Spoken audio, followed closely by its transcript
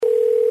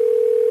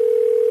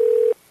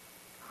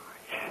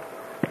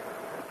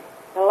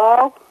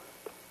Hello?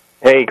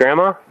 Hey,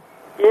 Grandma?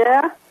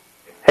 Yeah?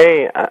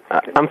 Hey,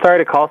 I'm sorry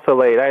to call so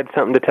late. I had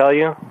something to tell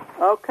you.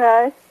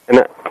 Okay. And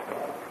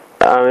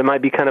it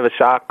might be kind of a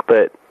shock,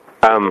 but...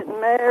 You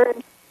getting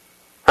married?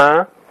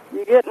 Huh?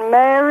 You getting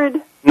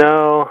married?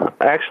 No,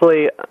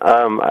 actually,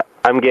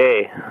 I'm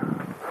gay.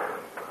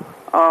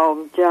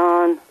 Oh,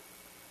 John.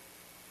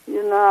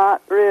 You're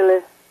not,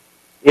 really.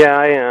 Yeah,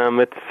 I am.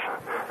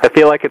 I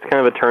feel like it's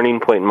kind of a turning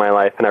point in my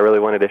life, and I really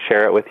wanted to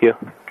share it with you.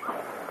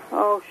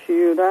 Oh,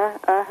 shoot.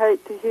 I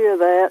hate to hear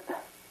that.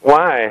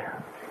 Why?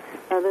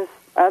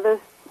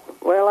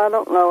 Well, I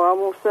don't know. I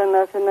won't say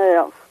nothing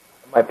else.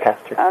 My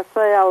pastor. I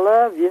say I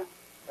love you.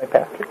 My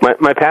pastor?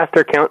 My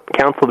pastor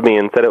counseled me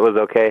and said it was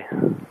okay.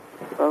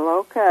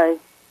 Well, okay.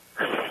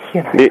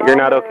 You're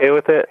not okay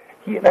with it?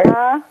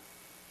 Huh?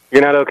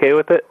 You're not okay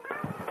with it?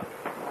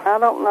 I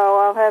don't know.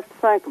 I'll have to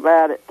think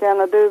about it.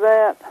 Can I do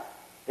that?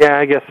 Yeah,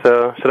 I guess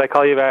so. Should I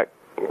call you back,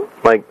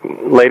 like,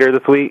 later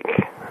this week?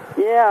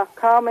 Yeah,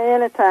 call me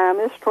anytime.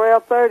 It's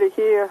 12:30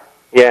 here.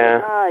 Yeah.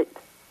 Good night.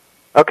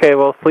 Okay,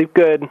 well, sleep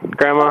good,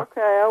 Grandma.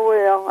 Okay, I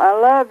will. I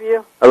love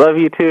you. I love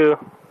you, too.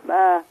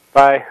 Bye.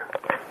 Bye.